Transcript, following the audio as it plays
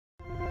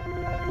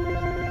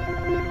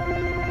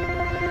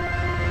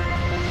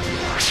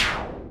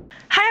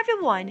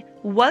everyone,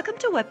 welcome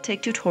to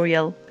Webtech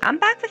Tutorial. I'm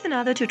back with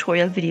another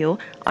tutorial video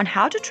on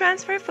how to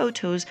transfer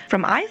photos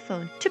from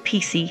iPhone to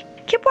PC.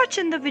 Keep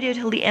watching the video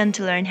till the end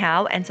to learn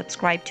how, and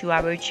subscribe to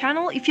our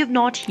channel if you've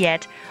not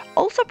yet.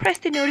 Also press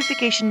the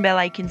notification bell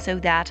icon so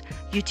that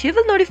YouTube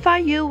will notify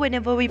you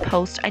whenever we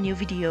post a new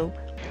video.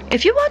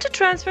 If you want to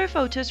transfer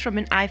photos from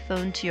an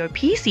iPhone to your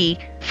PC,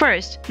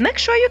 first, make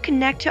sure you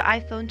connect your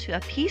iPhone to a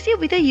PC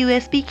with a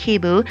USB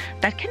cable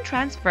that can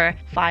transfer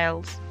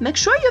files. Make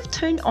sure you've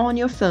turned on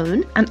your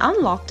phone and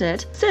unlocked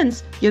it,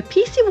 since your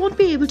PC won't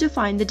be able to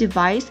find the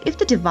device if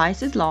the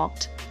device is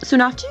locked.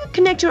 Soon after you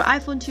connect your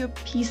iPhone to your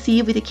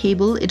PC with a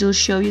cable, it will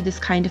show you this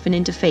kind of an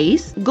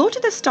interface. Go to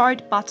the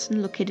Start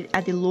button located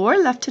at the lower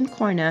left-hand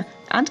corner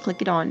and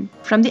click it on.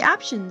 From the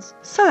options,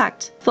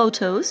 select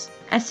Photos.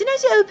 As soon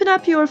as you open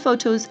up your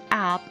Photos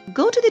app,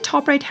 go to the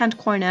top right-hand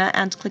corner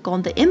and click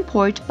on the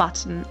Import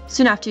button.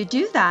 Soon after you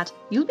do that,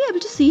 you'll be able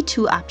to see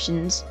two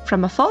options,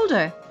 from a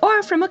folder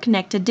or from a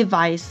connected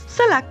device.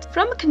 Select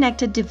from a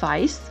connected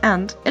device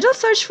and it'll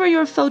search for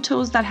your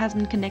photos that has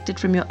been connected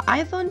from your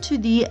iPhone to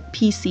the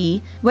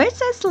PC. Where it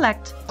says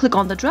select, click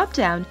on the drop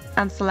down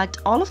and select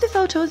all of the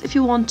photos if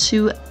you want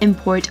to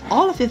import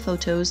all of your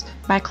photos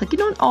by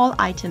clicking on all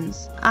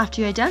items.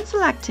 After you're done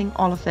selecting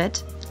all of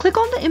it, click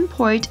on the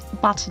Import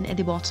button at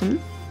the bottom.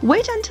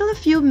 Wait until a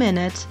few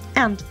minutes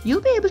and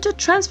you'll be able to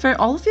transfer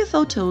all of your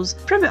photos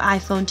from your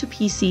iPhone to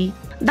PC.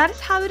 That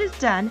is how it is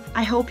done.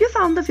 I hope you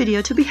found the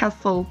video to be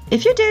helpful.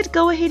 If you did,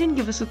 go ahead and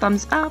give us a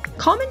thumbs up.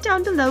 Comment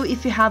down below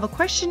if you have a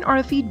question or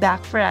a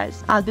feedback for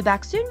us. I'll be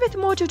back soon with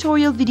more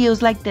tutorial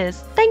videos like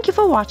this. Thank you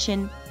for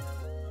watching.